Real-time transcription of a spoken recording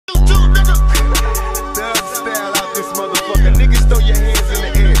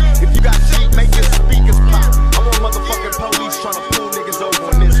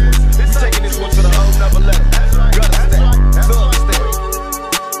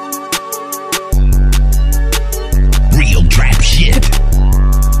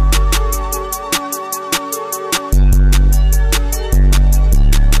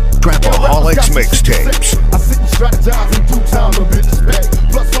mixtapes. I sit and strategize in due time, a bitch back.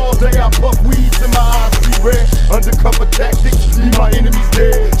 Plus all day I puff weeds and my eyes see red. Undercover tactics, leave my enemies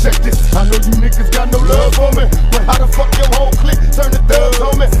dead. Check this, I know you niggas got no love for me, but how the fuck your whole clique turn the thugs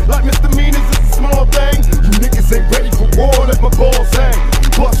on me? Like misdemeanors is a small thing. You niggas ain't ready for war, let my balls hang.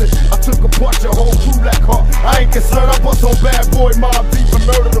 Bust it, I took apart your whole crew like heart. I ain't concerned, I bust on bad boy, mob deep and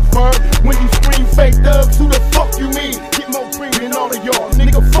murder the firm. When you scream fake thugs, who the fuck you mean? Get more green than all of y'all,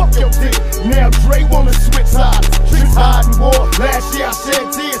 nigga, fuck your dick. Now Dre wanna switch sides, streets hiding war. Last year I shed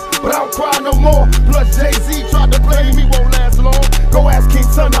tears, but I don't cry no more. Plus Jay-Z tried to play me, won't last long. Go ask King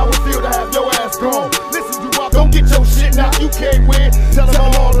Son how it feel to have your ass gone. Listen, you up, don't get your shit now, you can't win. Tell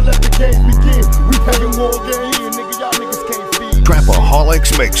them all to let the game begin. We playing war game here, nigga, y'all niggas can't feed.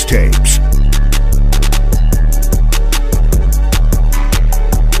 Trapaholics mixtapes.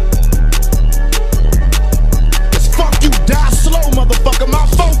 Motherfucker, my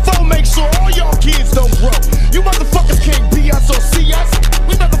fofo make sure all y'all kids don't grow. You motherfuckers can't be us or see us.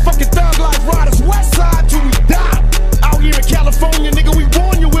 We motherfucking thug life riders, west side till we die. Out here in California, nigga, we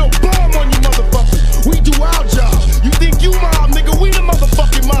warn you, we'll bomb on you motherfuckers. We do our job. You think you mob, nigga, we the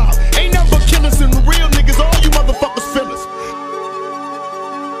motherfucking mob. Ain't nothing but killers and real niggas, all you motherfuckers feel us.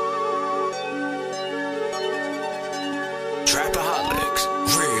 Trapaholics,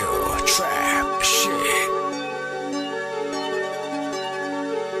 real trap.